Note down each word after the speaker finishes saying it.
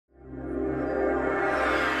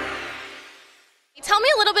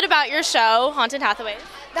about your show, Haunted Hathaways?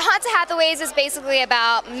 The Haunted Hathaways is basically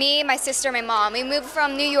about me, my sister, and my mom. We moved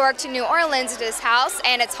from New York to New Orleans to this house,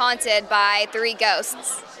 and it's haunted by 3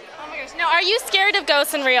 ghosts. Oh my gosh. Now, are you scared of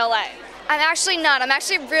ghosts in real life? I'm actually not. I'm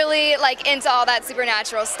actually really into all that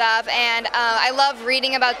supernatural stuff, and I love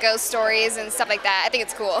reading about ghost stories and stuff like that. I think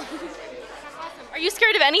it's cool. Are you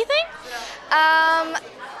scared of anything?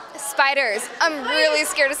 Spiders. I'm really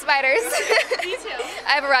scared of spiders. Me too.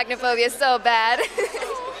 I have arachnophobia so bad.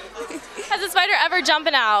 Has a spider ever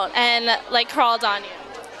jumping out and crawled on you?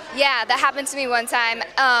 Yeah, that happened to me one time.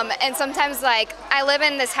 And sometimes I live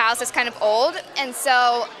in this house that's kind of old, and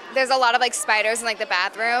so there's a lot of spiders in the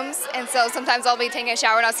bathrooms, and so sometimes I'll be taking a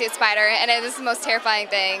shower and I'll see a spider, and it is the most terrifying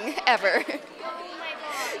thing ever.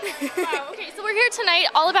 Wow, okay, so we're here tonight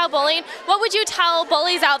all about bullying. What would you tell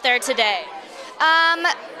bullies out there today?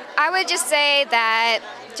 I would just say that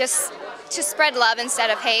just to spread love instead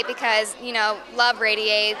of hate, because love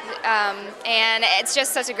radiates, and it's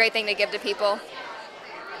just such a great thing to give to people.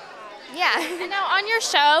 Yeah. And now on your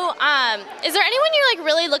show, is there anyone you're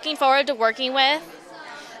really looking forward to working with?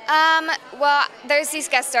 Well, there's these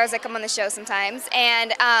guest stars that come on the show sometimes,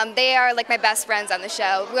 and they are my best friends on the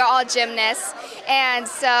show. We're all gymnasts, and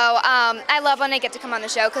so I love when they get to come on the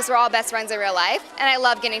show because we're all best friends in real life, and I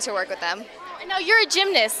love getting to work with them. And now you're a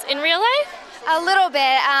gymnast in real life? A little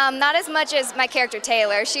bit, not as much as my character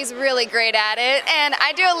Taylor. She's really great at it, and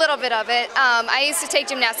I do a little bit of it. I used to take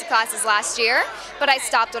gymnastic classes last year, but I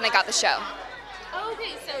stopped when I got the show. Oh,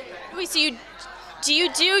 okay, so do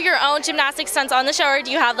you do your own gymnastic stunts on the show, or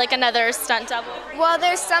do you have another stunt double? Well,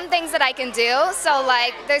 there's some things that I can do. So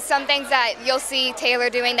there's some things that you'll see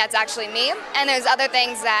Taylor doing that's actually me, and there's other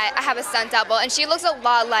things that I have a stunt double, and she looks a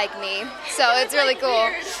lot like me. So it's really cool.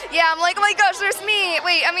 Weird. Yeah, I'm like, oh my gosh, there's me.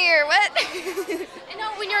 Wait, I'm here. What? I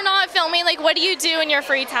know when you're not filming, what do you do in your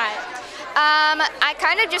free time? I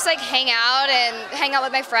kind of just hang out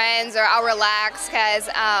with my friends, or I'll relax because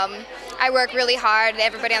I work really hard.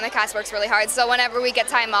 Everybody on the cast works really hard, so whenever we get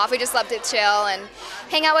time off, we just love to chill and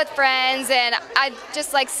hang out with friends, and I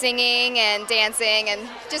just like singing and dancing and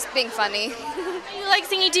just being funny. You like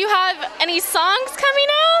singing? Do you have any songs coming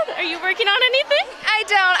out? Are you working on anything? I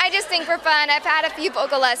don't. I just sing for fun. I've had a few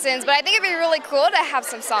vocal lessons, but I think it'd be really cool to have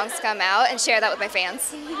some songs come out and share that with my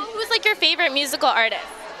fans. Who's your favorite musical artist?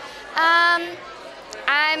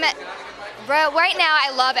 Right now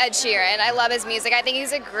I love Ed Sheeran. I love his music. I think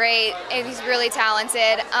he's he's really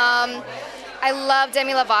talented. I love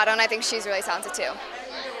Demi Lovato, and I think she's really talented too.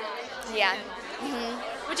 Yeah.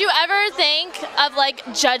 Mm-hmm. Would you ever think of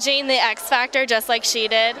judging the X Factor just like she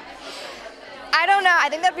did? I don't know. I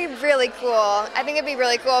think that'd be really cool. I think it'd be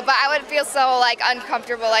really cool, but I would feel so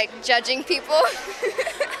uncomfortable judging people.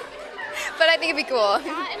 But I think it'd be cool.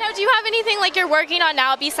 Now, do you have anything you're working on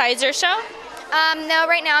now besides your show? No,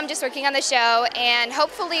 right now I'm just working on the show, and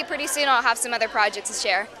hopefully pretty soon I'll have some other projects to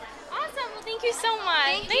share. Awesome. Well, thank you so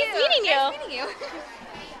much. Thank you. Nice meeting you. Nice meeting you.